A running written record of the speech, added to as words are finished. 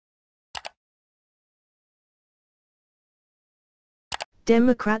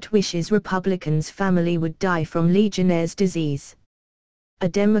Democrat wishes Republican's family would die from Legionnaire's disease. A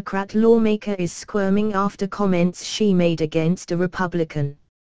Democrat lawmaker is squirming after comments she made against a Republican.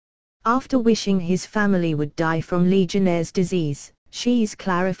 After wishing his family would die from Legionnaire's disease, she's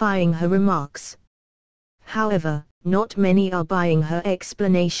clarifying her remarks. However, not many are buying her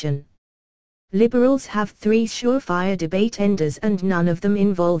explanation. Liberals have 3 surefire debate enders and none of them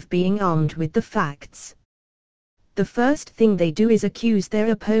involve being armed with the facts. The first thing they do is accuse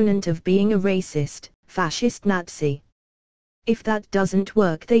their opponent of being a racist, fascist Nazi. If that doesn't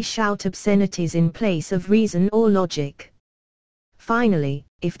work, they shout obscenities in place of reason or logic. Finally,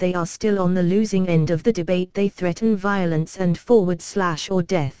 if they are still on the losing end of the debate, they threaten violence and / or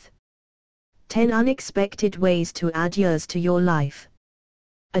death. 10 unexpected ways to add years to your life.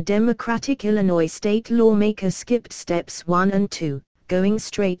 A Democratic Illinois state lawmaker skipped steps 1 and 2, going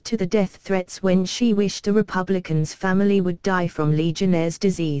straight to the death threats when she wished a Republican's family would die from Legionnaire's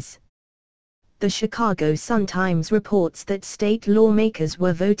disease. The Chicago Sun-Times reports that state lawmakers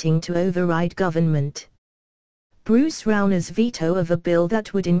were voting to override government. Bruce Rauner's veto of a bill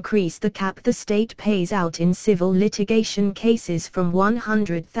that would increase the cap the state pays out in civil litigation cases from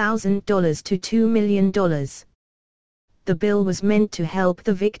 $100,000 to $2 million. The bill was meant to help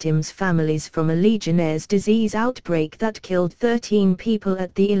the victims' families from a Legionnaire's disease outbreak that killed 13 people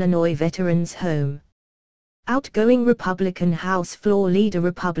at the Illinois Veterans Home. Outgoing Republican House Floor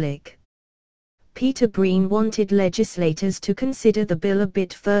Leader Peter Breen wanted legislators to consider the bill a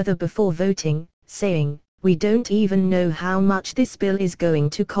bit further before voting, saying, "We don't even know how much this bill is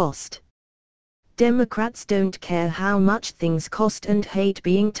going to cost." Democrats don't care how much things cost and hate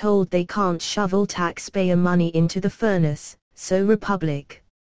being told they can't shovel taxpayer money into the furnace, so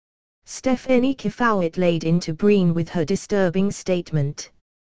Stephanie Kifowit laid into Breen with her disturbing statement.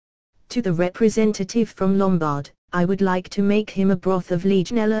 To the representative from Lombard, "I would like to make him a broth of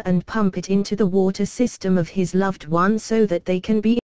Legionella and pump it into the water system of his loved one so that they can be